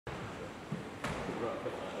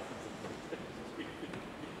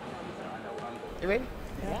You ready?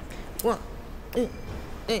 Yeah. One,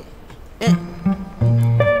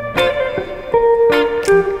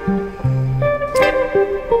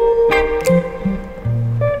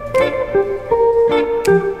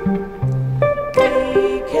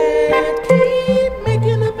 We can't keep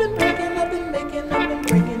making up and breaking up and making up and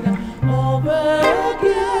breaking up over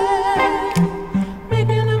again.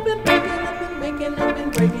 Making up and breaking up and making up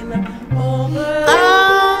and breaking up over.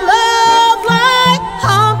 Our love like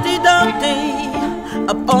Humpty Dumpty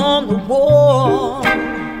up on the wall,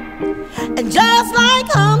 and just like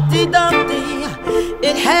Humpty Dumpty,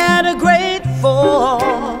 it had a great fall.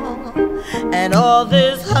 And all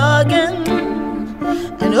this hugging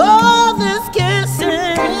and all this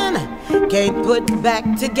kissing can't put back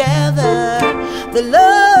together the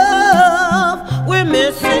love we're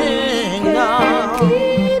missing. Oh.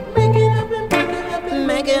 Keep making up and breaking up and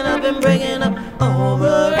Making up and breaking up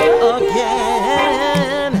over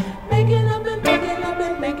again. making up and breaking up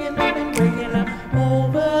and making up and breaking up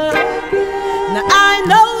over again. Now I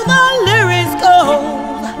know the lyrics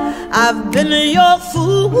goes, I've been your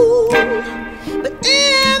fool, but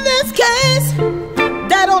in this case,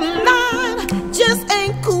 that old line just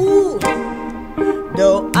ain't cool.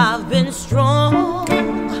 Though I've been strong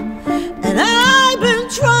and I've been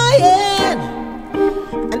trying,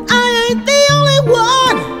 and I ain't the only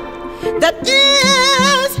one that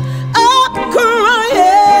is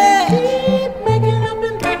crying. Keep making up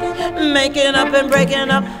and breaking up and Making up and breaking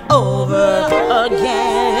up over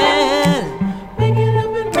again. making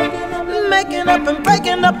up and breaking up and Making up and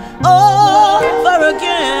breaking up over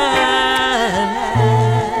again.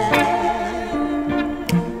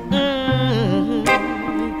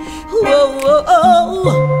 Whoa, whoa,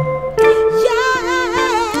 whoa. Yeah.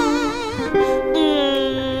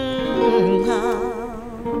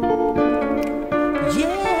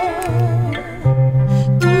 Yeah.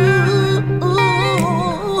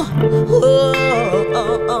 Ooh,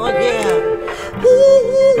 oh, yeah.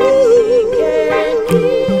 can't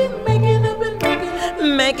keep making up and breaking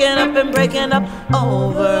up Making up and breaking up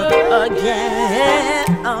over again.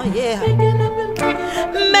 Oh yeah. making up and breaking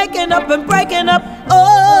up Making up and breaking up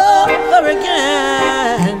over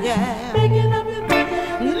again. Yeah. making up and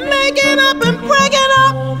breaking up Making up and breaking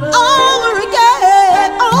up over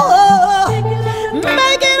again. Oh.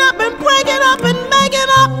 Making up and breaking up and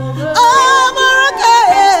making up over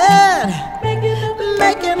again. making up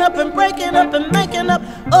Making up and breaking up and making up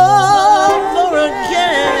over again.